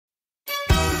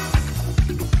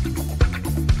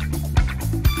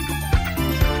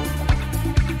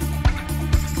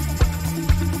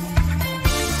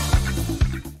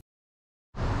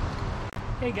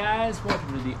Hey guys,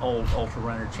 welcome to the Old Ultra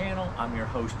Runner channel. I'm your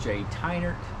host Jay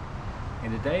Tynert,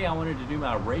 and today I wanted to do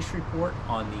my race report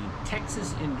on the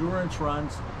Texas Endurance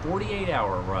Run's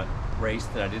 48-hour race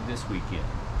that I did this weekend.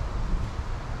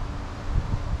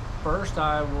 First,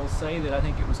 I will say that I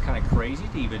think it was kind of crazy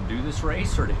to even do this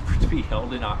race or to be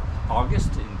held in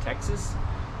August in Texas.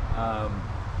 I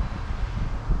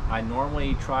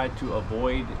normally try to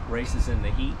avoid races in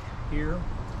the heat here.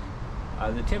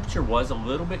 The temperature was a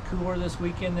little bit cooler this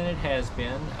weekend than it has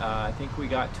been. I think we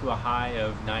got to a high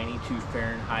of 92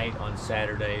 Fahrenheit on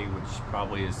Saturday, which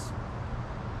probably is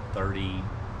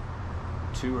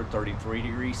 32 or 33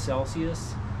 degrees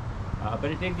Celsius. But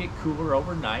it did get cooler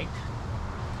overnight.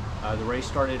 The race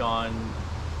started on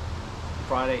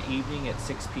Friday evening at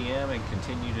 6 p.m. and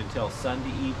continued until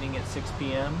Sunday evening at 6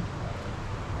 p.m.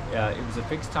 It was a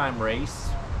fixed time race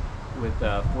with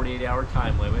a 48-hour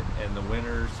time limit, and the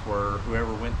winners were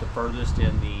whoever went the furthest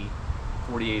in the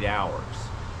 48 hours.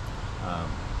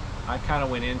 I kind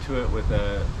of went into it with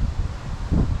a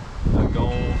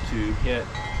goal to hit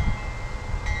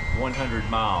 100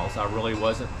 miles. I really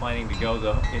wasn't planning to go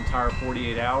the entire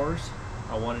 48 hours.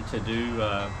 I wanted to do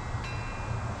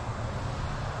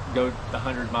go the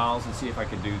 100 miles and see if I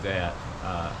could do that.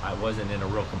 I wasn't in a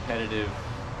real competitive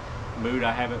mood.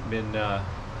 I haven't been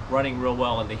running real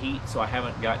well in the heat, so I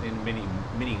haven't gotten in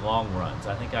many long runs.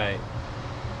 I think I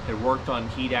had worked on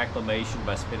heat acclimation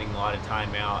by spending a lot of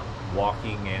time out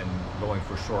walking and going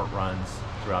for short runs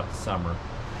throughout the summer.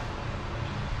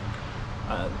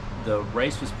 The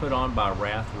race was put on by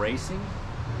Wrath Racing.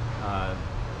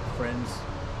 Friends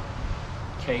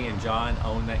Kay and John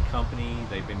own that company.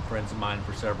 They've been friends of mine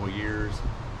for several years.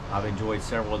 I've enjoyed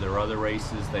several of their other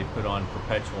races. They put on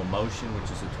Perpetual Motion,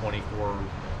 which is a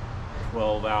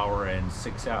 12-hour and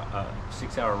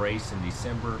 6-hour race in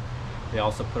December. They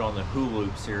also put on the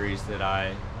Hulu series that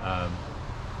I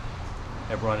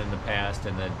have run in the past,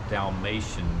 and the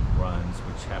Dalmatian runs,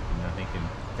 which happen I think in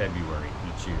February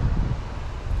each year.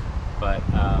 But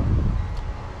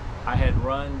I had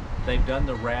run, they've done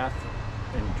the Wrath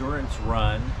Endurance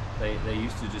Run. They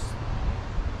used to just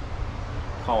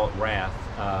call it Wrath,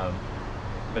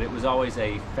 but it was always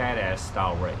a fat ass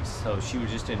style race. So she would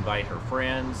just invite her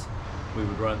friends. We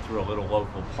would run through a little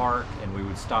local park, and we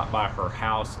would stop by her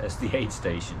house as the aid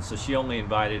station. So she only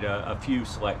invited a few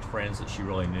select friends that she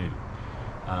really knew.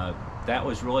 That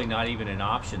was really not even an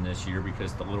option this year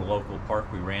because the little local park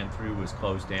we ran through was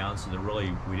closed down, so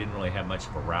we didn't really have much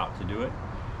of a route to do it.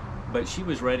 But she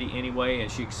was ready anyway, and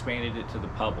she expanded it to the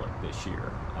public this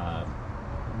year.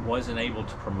 Wasn't able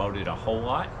to promote it a whole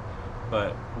lot,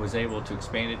 but was able to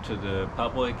expand it to the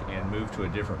public and move to a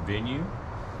different venue.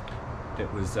 It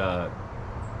was,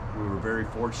 we were very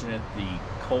fortunate. The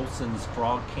Colson's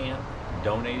Frog Camp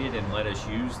donated and let us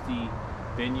use the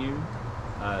venue.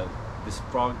 This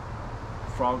frog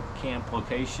camp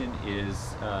location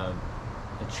is a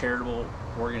charitable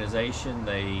organization.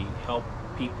 They help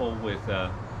people with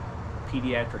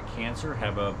pediatric cancer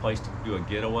have a place to do a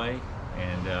getaway.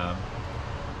 And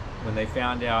when they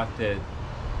found out that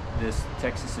this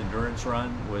Texas Endurance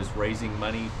Run was raising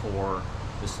money for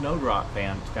the Snowdrop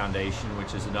Foundation,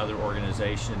 which is another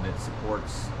organization that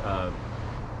supports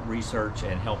research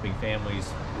and helping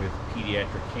families with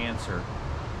pediatric cancer,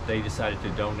 they decided to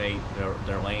donate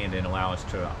their land and allow us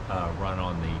to run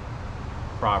on the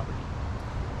property.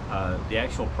 The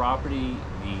actual property,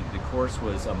 the course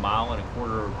was 1.25 miles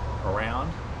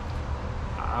around.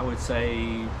 I would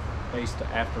say, based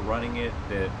after running it,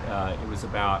 that it was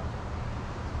about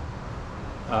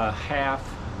half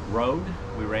road.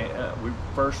 We ran.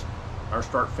 Our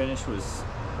start finish was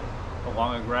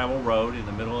along a gravel road in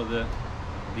the middle of the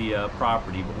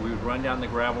property. But we would run down the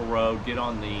gravel road, get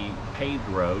on the paved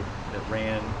road that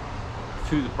ran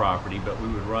to the property, but we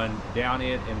would run down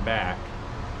it and back.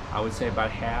 I would say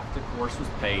about half the course was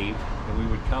paved, and we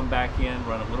would come back in,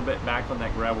 run a little bit back on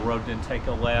that gravel road, then take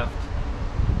a left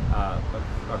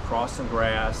across some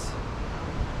grass.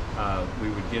 We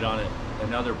would get on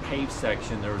another paved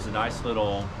section. There was a nice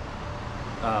little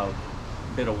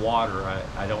bit of water.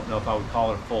 I don't know if I would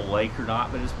call it a full lake or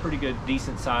not, but it's a pretty good,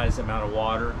 decent sized amount of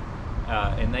water.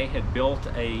 And they had built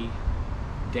a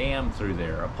dam through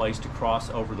there, a place to cross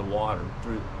over the water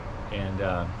through.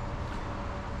 And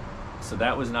so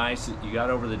that was nice. You got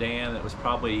over the dam. It was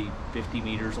probably 50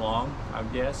 meters long, I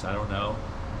guess. I don't know.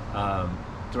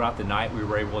 Throughout the night, we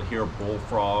were able to hear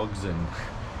bullfrogs and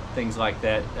things like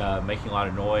that making a lot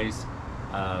of noise.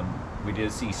 We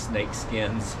did see snake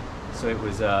skins, so it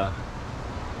was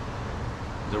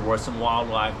there was some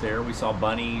wildlife there. We saw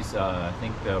bunnies. I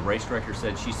think the race director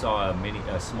said she saw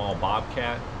a small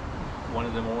bobcat one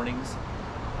of the mornings.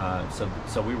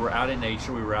 So we were out in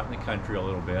nature, we were out in the country a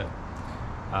little bit.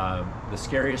 The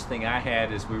scariest thing I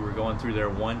had is we were going through there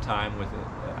one time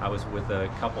I was with a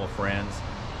couple of friends,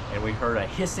 and we heard a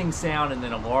hissing sound and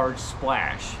then a large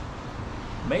splash.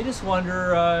 Made us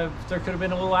wonder if there could have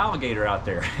been a little alligator out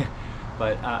there.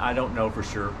 But I don't know for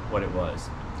sure what it was.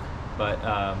 But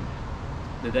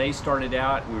the day started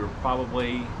out, we were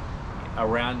probably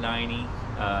around 90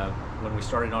 when we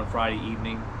started on Friday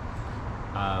evening.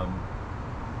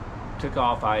 Took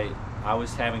off. I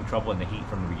was having trouble in the heat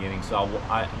from the beginning, so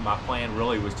my plan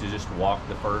really was to just walk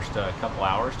the first couple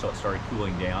hours till it started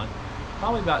cooling down.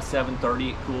 Probably about 7:30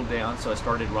 it cooled down, so I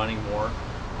started running more,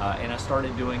 and I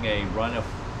started doing a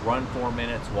run 4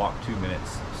 minutes, walk 2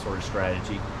 minutes sort of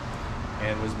strategy,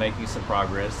 and was making some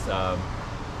progress.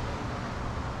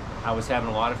 I was having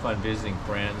a lot of fun visiting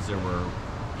friends. There were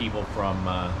people from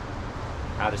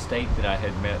out of state that I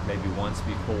had met maybe once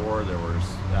before. There was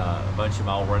a bunch of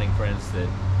my old running friends that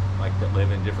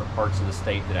live in different parts of the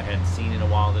state that I hadn't seen in a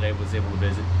while that I was able to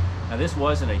visit. Now this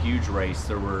wasn't a huge race.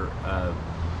 There were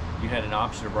you had an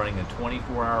option of running a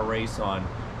 24-hour race on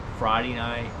Friday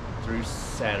night through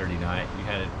Saturday night. You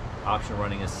had an option of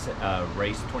running a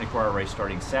 24-hour race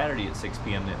starting Saturday at 6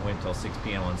 p.m. that went till 6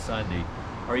 p.m. on Sunday,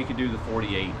 or you could do the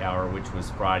 48-hour, which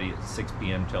was Friday at 6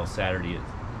 p.m. till Saturday at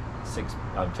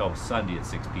until Sunday at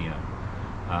 6 p.m.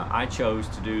 I chose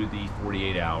to do the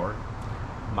 48-hour.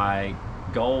 My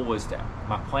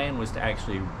plan was to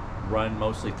actually run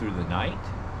mostly through the night,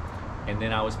 and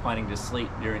then I was planning to sleep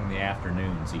during the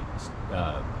afternoons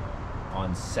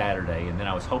on Saturday, and then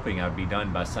I was hoping I'd be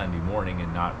done by Sunday morning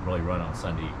and not really run on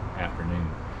Sunday afternoon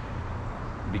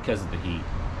because of the heat.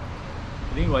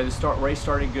 But anyway, the race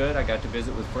started good. I got to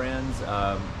visit with friends,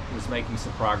 was making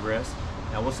some progress.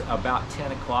 Now it was about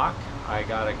 10 o'clock. I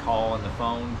got a call on the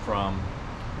phone from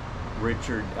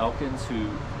Richard Elkins, who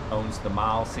owns the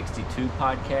Mile 62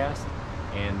 podcast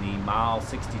and the Mile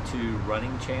 62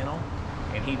 running channel,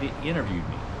 and he interviewed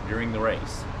me during the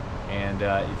race. And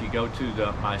if you go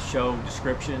to my show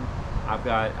description,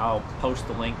 I'll post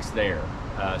the links there,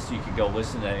 so you could go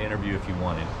listen to that interview if you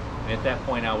wanted. And at that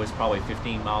point I was probably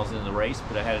 15 miles into the race,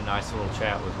 but I had a nice little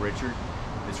chat with Richard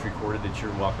that's recorded that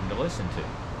you're welcome to listen to.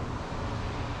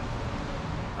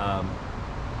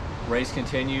 Race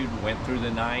continued, went through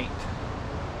the night.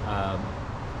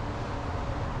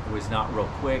 It was not real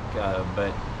quick,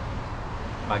 but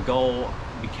my goal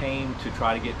became to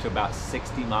try to get to about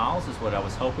 60 miles is what I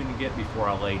was hoping to get before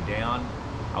I laid down.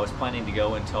 I was planning to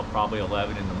go until probably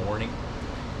 11 in the morning.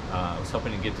 I was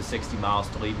hoping to get to 60 miles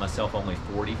to leave myself only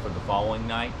 40 for the following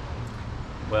night.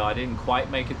 Well, I didn't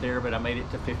quite make it there, but I made it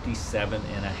to 57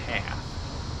 and a half.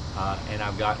 And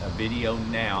I've got a video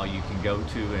now you can go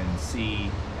to and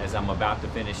see as I'm about to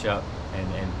finish up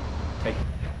and take.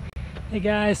 Hey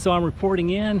guys, so I'm reporting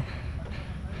in.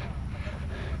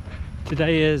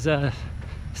 Today is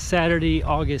Saturday,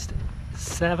 August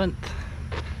 7th.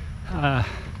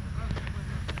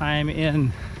 I'm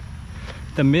in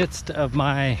the midst of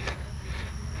my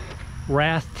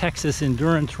Wrath Texas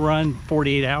Endurance Run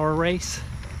 48-hour race.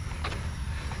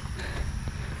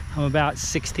 I'm about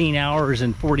 16 hours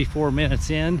and 44 minutes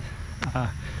in.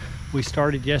 We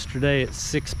started yesterday at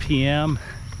 6 p.m.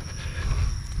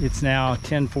 It's now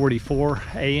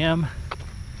 10:44 a.m.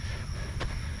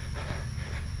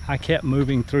 I kept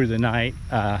moving through the night.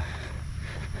 I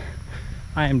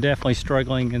am definitely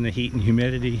struggling in the heat and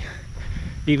humidity.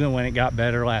 Even when it got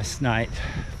better last night,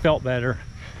 felt better,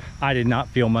 I did not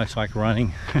feel much like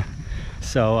running.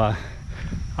 So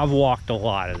I've walked a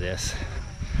lot of this,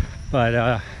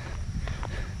 but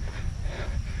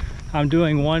I'm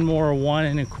doing one more 1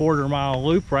 1/4 mile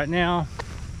loop right now.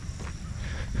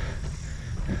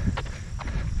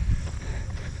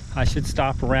 I should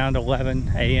stop around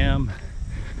 11 a.m.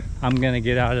 I'm gonna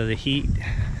get out of the heat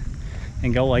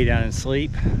and go lay down and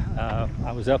sleep.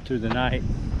 I was up through the night.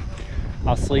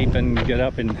 I'll sleep and get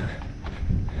up and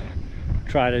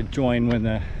try to join when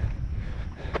the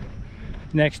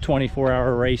next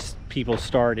 24-hour race people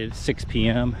start at 6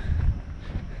 p.m.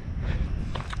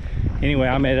 Anyway,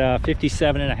 I'm at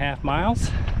 57 and a half miles.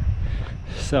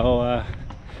 So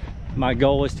my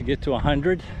goal is to get to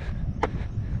 100.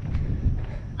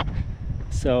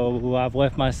 So I've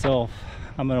left myself,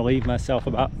 I'm gonna leave myself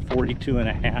about 42 and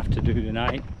a half to do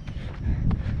tonight.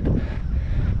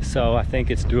 So I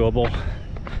think it's doable.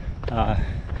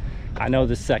 I know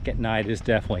the second night is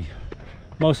definitely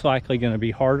most likely going to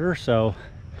be harder, so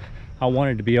I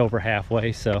wanted to be over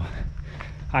halfway. So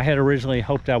I had originally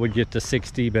hoped I would get to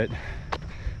 60, but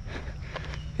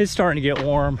it's starting to get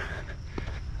warm.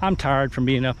 I'm tired from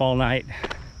being up all night,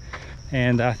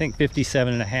 and I think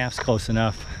 57 and a half is close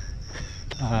enough.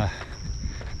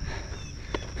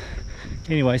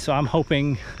 Anyway, so I'm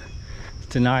hoping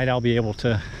tonight I'll be able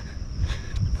to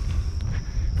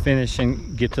finish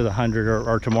and get to the 100,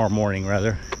 or tomorrow morning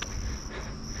rather.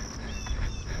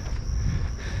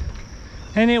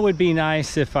 And it would be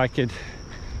nice if I could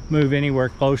move anywhere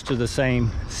close to the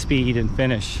same speed and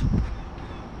finish,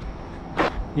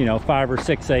 you know, 5 or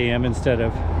 6 a.m. instead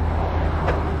of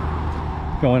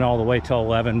going all the way till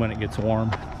 11 when it gets warm.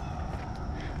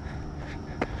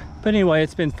 But anyway,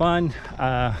 it's been fun.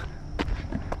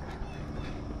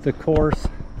 The course,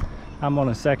 I'm on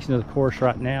a section of the course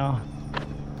right now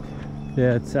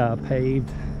that's paved.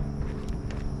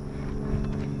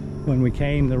 When we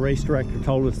came, the race director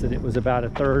told us that it was about a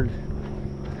third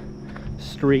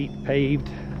street paved,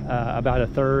 about a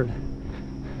third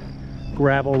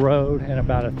gravel road, and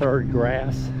about a third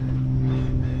grass.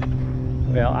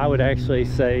 Well, I would actually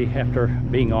say, after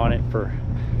being on it for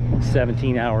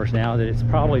 17 hours now, that it's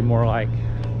probably more like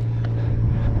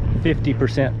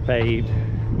 50% paved,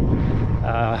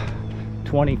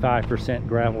 25%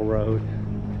 gravel road,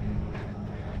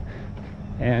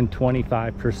 and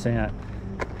 25%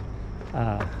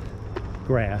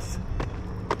 grass.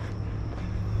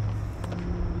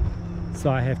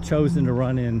 So I have chosen to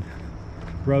run in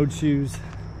road shoes.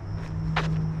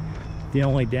 The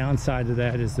only downside to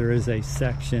that is there is a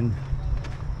section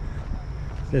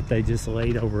that they just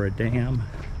laid over a dam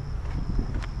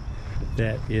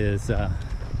that is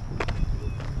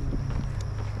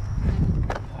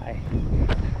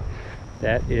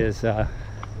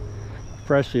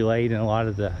freshly laid, and a lot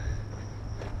of the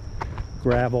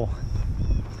gravel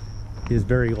is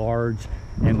very large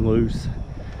and loose,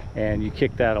 and you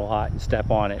kick that a lot and step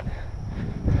on it,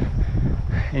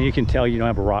 and you can tell you don't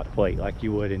have a rock plate like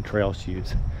you would in trail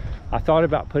shoes. I thought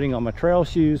about putting on my trail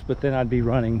shoes, but then I'd be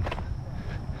running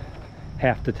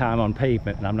half the time on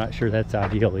pavement, and I'm not sure that's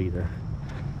ideal either.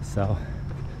 So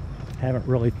haven't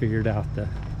really figured out the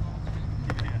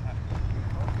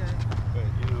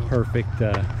perfect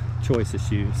choice of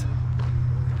shoes.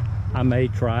 I may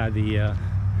try the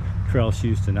trail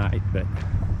shoes tonight, but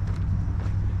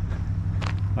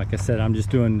like I said, I'm just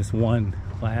doing this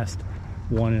last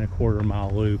 1.25 mile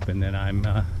loop, and then I'm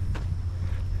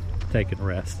taking a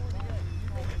rest.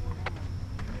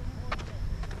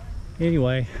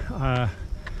 Anyway, I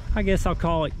guess I'll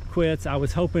call it quits. I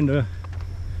was hoping to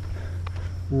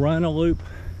run a loop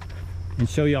and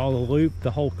show you all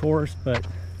the whole course, but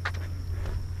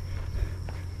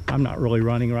I'm not really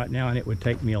running right now, and it would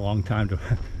take me a long time to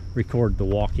record the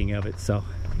walking of it. So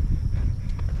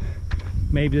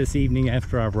maybe this evening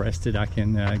after I've rested, I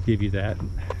can give you that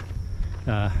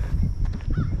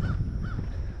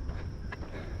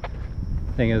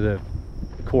thing of the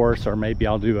course, or maybe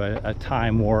I'll do a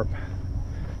time warp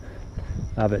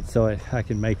of it so I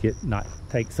can make it not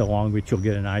take so long, but you'll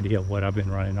get an idea of what I've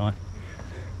been running on.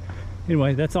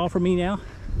 Anyway, that's all for me now.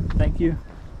 Thank you.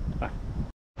 Bye.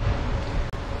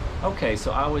 Okay,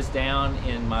 so I was down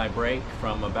in my break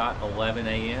from about 11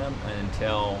 a.m.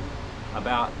 until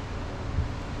about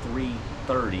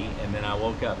 3:30, and then I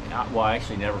woke up. Well, I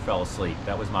actually never fell asleep.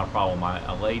 That was my problem.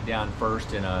 I laid down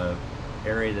first in a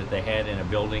area that they had in a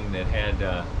building that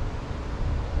had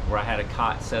where I had a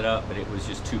cot set up, but it was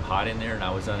just too hot in there and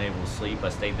I was unable to sleep. I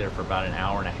stayed there for about an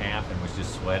hour and a half and was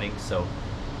just sweating, so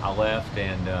I left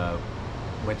and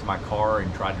went to my car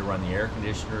and tried to run the air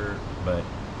conditioner, but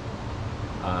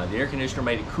the air conditioner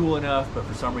made it cool enough, but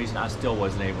for some reason I still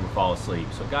wasn't able to fall asleep.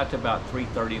 So it got to about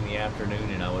 3:30 in the afternoon,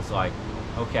 and I was like,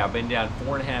 okay, I've been down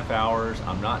 4.5 hours,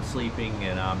 I'm not sleeping,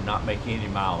 and I'm not making any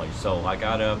mileage. So I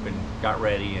got up and got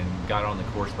ready and got on the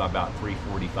course by about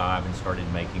 3:45 and started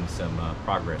making some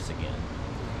progress again.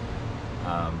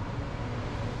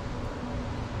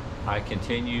 I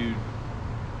continued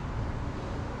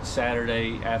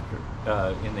Saturday after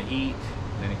in the heat,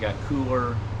 then it got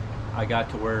cooler. I got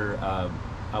to where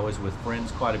I was with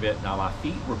friends quite a bit. Now my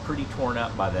feet were pretty torn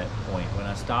up by that point. When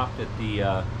I stopped at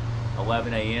the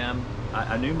 11 a.m.,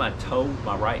 I knew my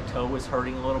right toe was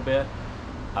hurting a little bit,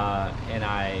 and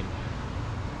I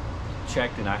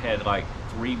checked and I had like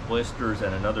 3 blisters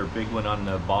and another big one on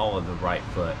the ball of the right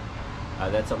foot.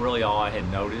 That's really all I had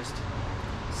noticed.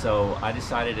 So I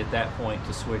decided at that point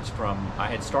to switch from, I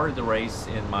had started the race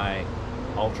in my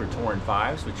Ultra Touring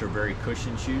 5s, which are very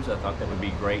cushioned shoes. I thought that would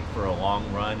be great for a long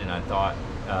run, and I thought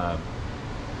a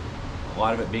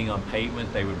lot of it being on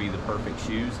pavement, they would be the perfect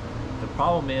shoes. The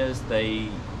problem is they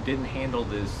didn't handle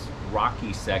this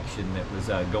rocky section that was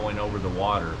going over the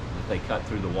water, that they cut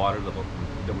through the water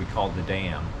that we called the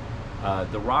dam.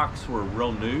 The rocks were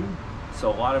real new, so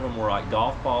a lot of them were like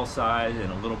golf ball size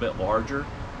and a little bit larger,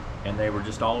 and they were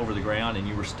just all over the ground, and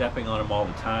you were stepping on them all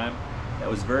the time. That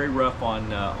was very rough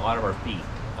on a lot of our feet.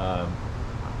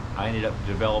 I ended up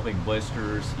developing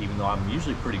blisters, even though I'm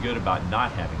usually pretty good about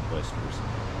not having blisters.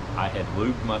 I had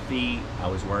lubed my feet, I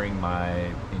was wearing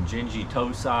my Injinji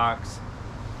toe socks,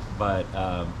 but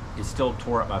it still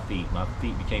tore up my feet. My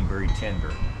feet became very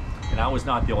tender. And I was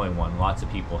not the only one. Lots of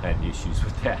people had issues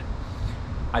with that.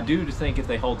 I do think if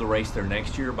they hold the race there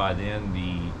next year, by then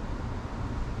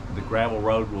the gravel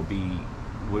road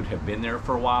would have been there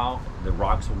for a while. The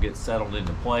rocks will get settled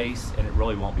into place, and it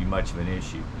really won't be much of an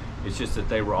issue. It's just that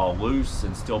they were all loose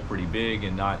and still pretty big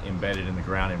and not embedded in the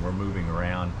ground, and were moving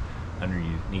around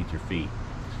underneath your feet.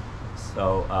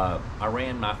 So I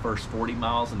ran my first 40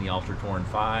 miles in the Ultra Torn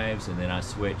 5s, and then I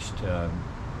switched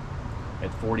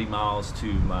at 40 miles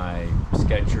to my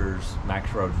Skechers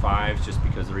Max Road 5s, just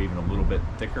because they're even a little bit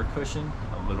thicker cushion,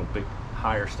 a little bit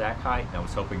higher stack height, and I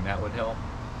was hoping that would help.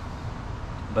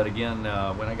 But again,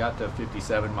 when I got to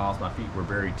 57 miles, my feet were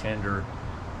very tender.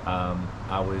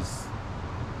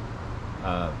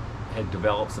 Had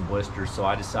developed some blisters, so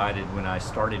I decided when I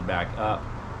started back up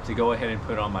to go ahead and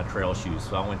put on my trail shoes.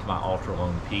 So I went to my Ultra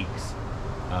Lone Peaks,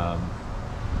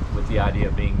 with the idea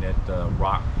being that the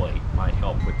rock plate might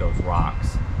help with those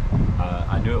rocks.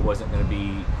 I knew it wasn't going to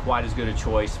be quite as good a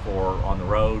choice for on the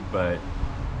road, but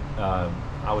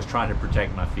I was trying to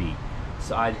protect my feet.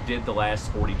 So I did the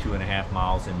last 42.5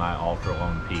 miles in my Ultra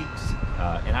Lone Peaks,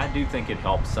 and I do think it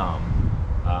helped some.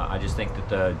 I just think that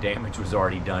the damage was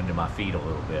already done to my feet a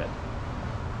little bit.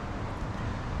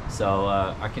 So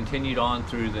I continued on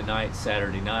through the night,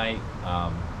 Saturday night.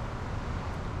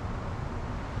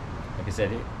 Like I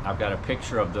said, I've got a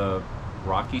picture of the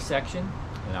rocky section,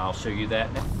 and I'll show you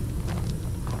that now.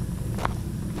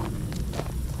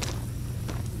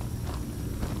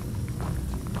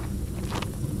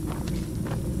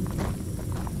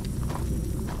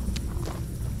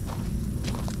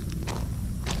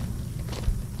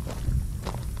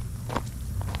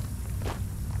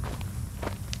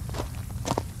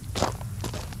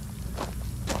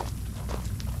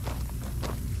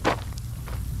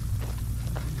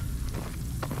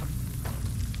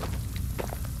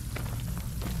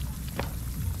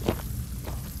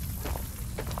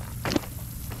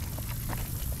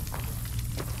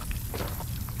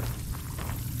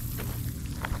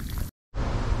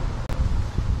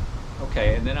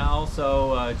 Okay, and then I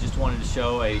also just wanted to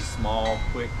show a small,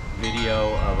 quick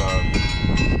video of a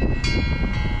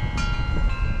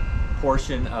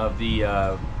portion of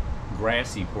the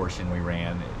grassy portion we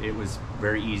ran. It was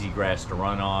very easy grass to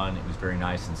run on. It was very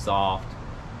nice and soft.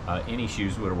 Any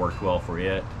shoes would have worked well for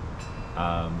it.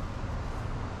 I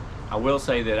will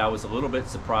say that I was a little bit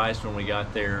surprised when we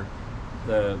got there.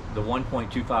 The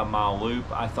 1.25 mile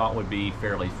loop I thought would be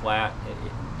fairly flat.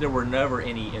 There were never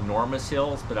any enormous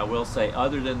hills, but I will say,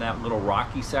 other than that little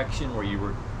rocky section where you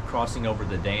were crossing over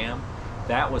the dam,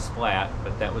 that was flat,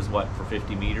 but that was what, for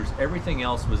 50 meters. Everything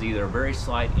else was either a very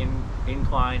slight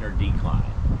incline or decline,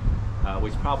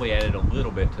 which probably added a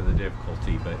little bit to the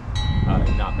difficulty, but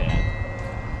not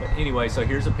bad. But anyway, so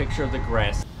here's a picture of the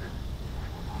grass.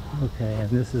 Okay, and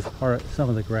this is some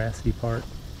of the grassy part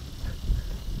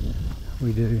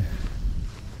we do.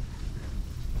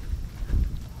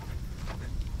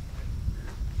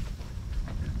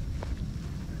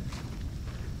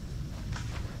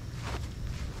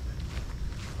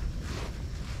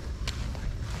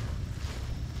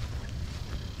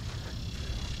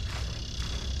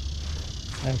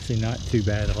 Actually not too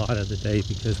bad a lot of the day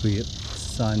because we get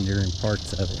sun during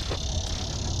parts of it.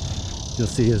 You'll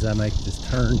see as I make this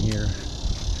turn here,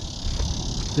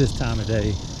 this time of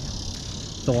day,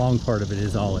 the long part of it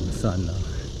is all in the sun though.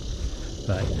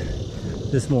 But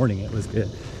this morning it was good.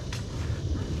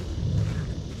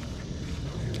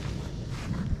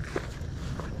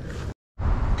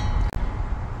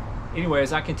 Anyway,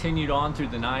 as I continued on through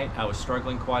the night, I was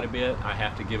struggling quite a bit. I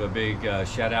have to give a big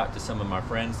shout out to some of my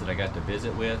friends that I got to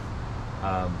visit with.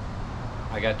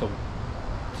 I got to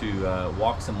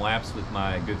walk some laps with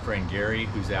my good friend Gary,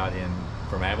 who's out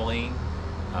from Abilene.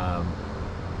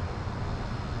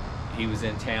 He was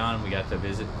in town. We got to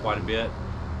visit quite a bit.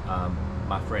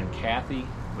 My friend Kathy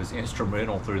was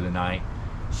instrumental through the night.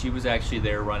 She was actually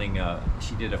there running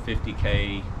she did a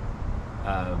 50K.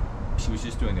 She was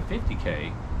just doing a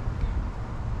 50K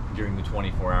during the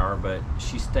 24-hour, but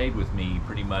she stayed with me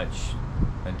pretty much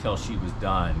until she was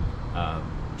done. I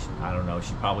don't know,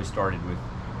 she probably started with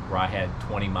where I had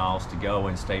 20 miles to go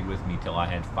and stayed with me till I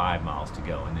had 5 miles to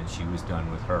go, and then she was done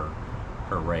with her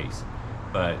race.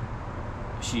 But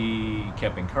she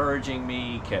kept encouraging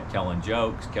me, kept telling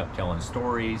jokes, kept telling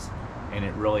stories. and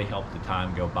it really helped the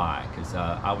time go by, because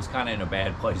I was kind of in a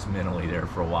bad place mentally there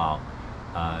for a while,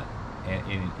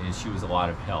 and she was a lot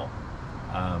of help.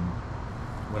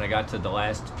 When I got to the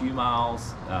last few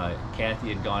miles, Kathy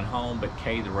had gone home, but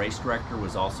Kay, the race director,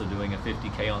 was also doing a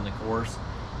 50K on the course.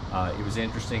 It was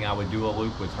interesting. I would do a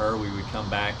loop with her. We would come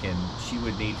back and she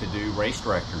would need to do race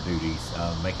director duties,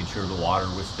 making sure the water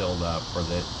was filled up or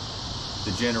that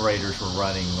the generators were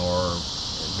running or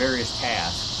various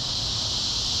tasks.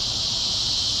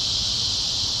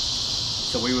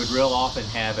 So we would real often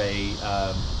have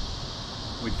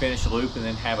we'd finish a loop and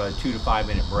then have a 2 to 5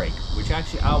 minute break, which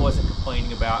actually I wasn't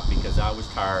complaining about because I was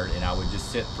tired, and I would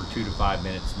just sit for 2 to 5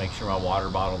 minutes, make sure my water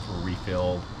bottles were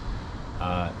refilled,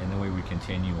 and then we would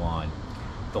continue on.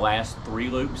 The last 3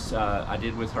 loops I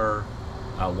did with her,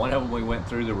 one of them we went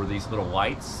through, there were these little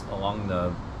lights along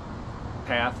the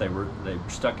path. They were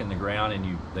stuck in the ground,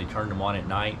 and they turned them on at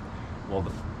night.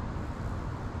 Well,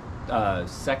 the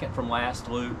second from last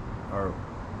loop, or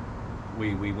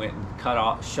we went and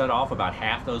shut off about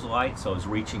half those lights. So I was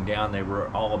reaching down, they were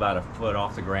all about a foot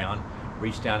off the ground,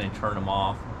 reached down and turned them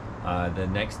off. The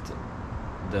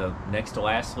next to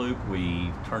last loop,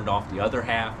 we turned off the other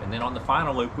half, and then on the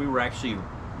final loop we were actually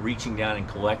reaching down and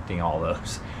collecting all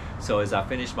those. So as I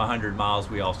finished my 100 miles,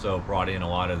 we also brought in a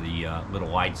lot of the little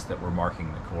lights that were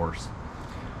marking the course.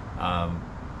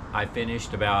 I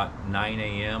finished about 9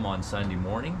 a.m. on Sunday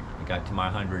morning. I got to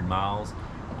my 100 miles.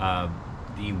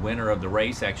 The winner of the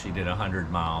race actually did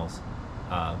 100 miles,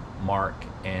 Mark,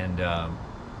 and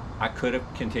I could have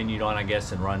continued on, I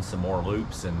guess, and run some more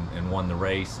loops and won the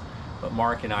race. But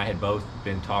Mark and I had both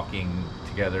been talking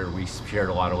together. We shared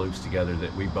a lot of loops together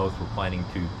that we both were planning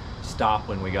to stop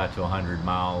when we got to 100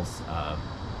 miles.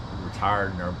 We were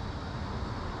tired and our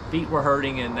feet were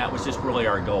hurting, and that was just really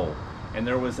our goal. And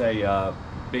there was a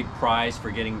big prize for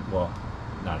getting, well,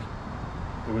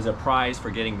 there was a prize for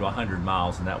getting to 100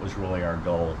 miles, and that was really our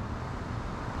goal.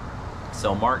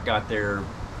 So Mark got there a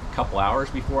couple hours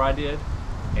before I did,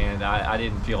 and I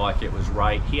didn't feel like it was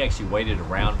right. He actually waited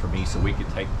around for me so we could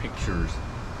take pictures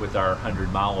with our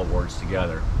 100-mile awards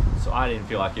together. So I didn't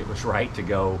feel like it was right to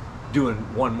go doing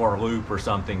one more loop or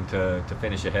something to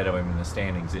finish ahead of him in the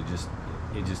standings. It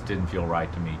just didn't feel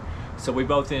right to me. So we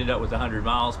both ended up with 100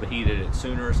 miles, but he did it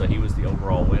sooner, so he was the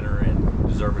overall winner, and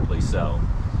deservedly so.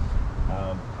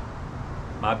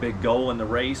 My big goal in the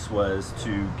race was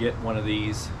to get one of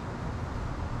these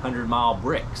 100-mile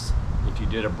bricks. If you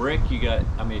did a brick, if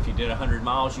you did 100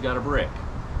 miles, you got a brick,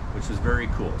 which was very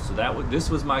cool. So this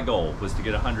was my goal, was to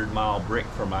get a 100-mile brick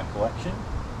for my collection.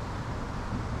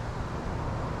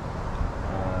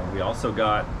 We also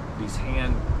got these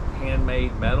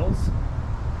handmade medals.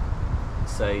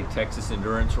 Say Texas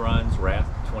Endurance Runs, RAF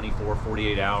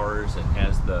 24-48 hours, and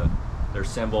has their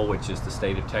symbol, which is the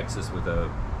state of Texas with a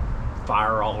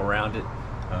fire all around it.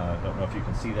 Don't know if you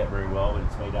can see that very well, but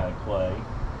it's made out of clay.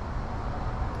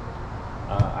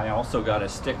 I also got a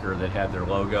sticker that had their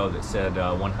logo that said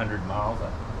 100 miles. I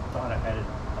thought I had it,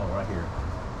 right here.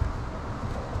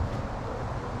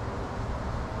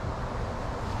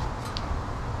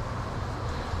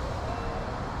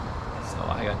 So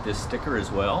I got this sticker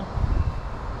as well.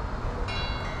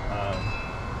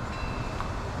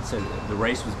 So the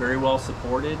race was very well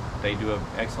supported. They do an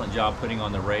excellent job putting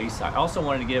on the race. I also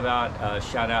wanted to give out a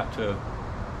shout out to,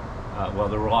 well,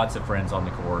 there were lots of friends on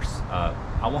the course.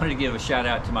 I wanted to give a shout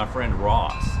out to my friend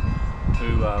Ross,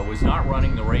 who was not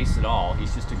running the race at all.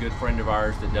 He's just a good friend of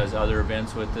ours that does other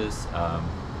events with us.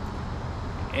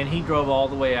 And he drove all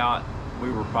the way out.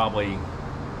 We were probably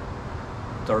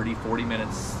 30-40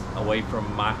 minutes away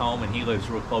from my home, and he lives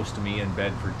real close to me in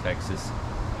Bedford, Texas.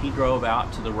 He drove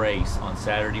out to the race on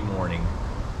Saturday morning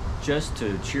just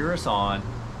to cheer us on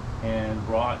and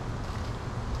brought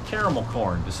caramel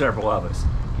corn to several of us.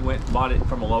 He went and bought it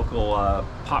from a local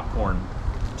popcorn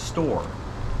store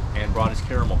and brought us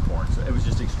caramel corn. So it was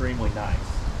just extremely nice.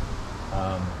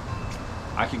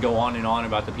 I could go on and on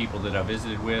about the people that I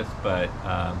visited with, but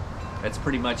that's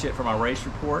pretty much it for my race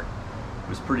report. It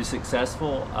was pretty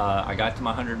successful. I got to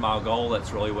my 100-mile goal.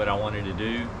 That's really what I wanted to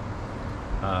do.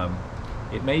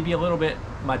 It may be a little bit,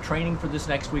 my training for this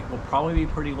next week will probably be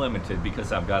pretty limited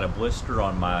because I've got a blister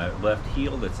on my left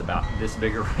heel that's about this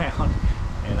big around,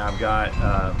 and I've got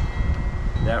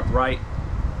that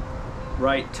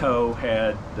right toe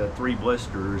had the 3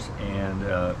 blisters and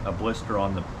a blister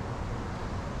on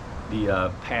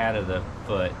the pad of the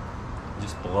foot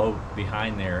just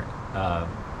behind there,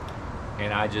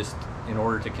 and I just, in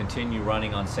order to continue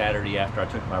running on Saturday after I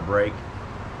took my break,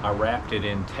 I wrapped it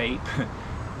in tape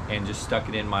and just stuck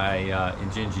it in my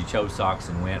Injinji Cho socks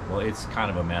and went. Well, it's kind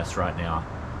of a mess right now.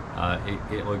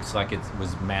 It looks like it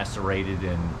was macerated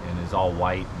and is all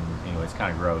white, and anyway, it's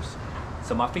kind of gross.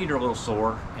 So my feet are a little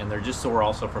sore, and they're just sore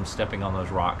also from stepping on those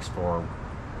rocks for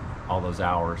all those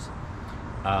hours.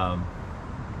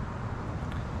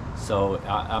 So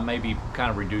I may be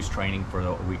kind of reduced training for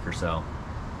a week or so.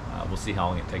 We'll see how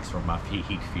long it takes for my feet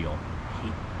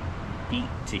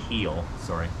to heal.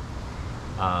 Sorry.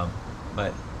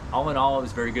 But all in all, it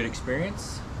was a very good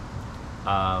experience.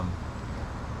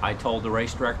 I told the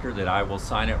race director that I will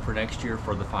sign up for next year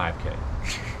for the 5K.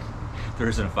 There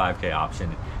isn't a 5K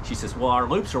option. She says, well, our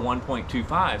loops are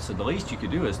 1.25, so the least you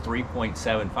could do is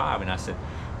 3.75. And I said,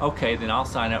 okay, then I'll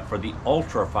sign up for the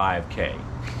Ultra 5K.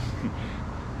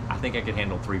 I think I could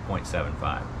handle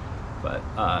 3.75. But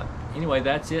anyway,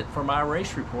 that's it for my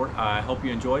race report. I hope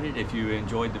you enjoyed it. If you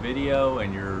enjoyed the video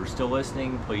and you're still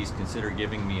listening, please consider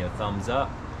giving me a thumbs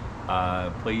up.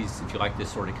 Please, if you like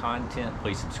this sort of content,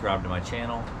 please subscribe to my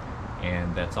channel.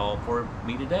 And that's all for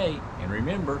me today. And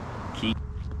remember, keep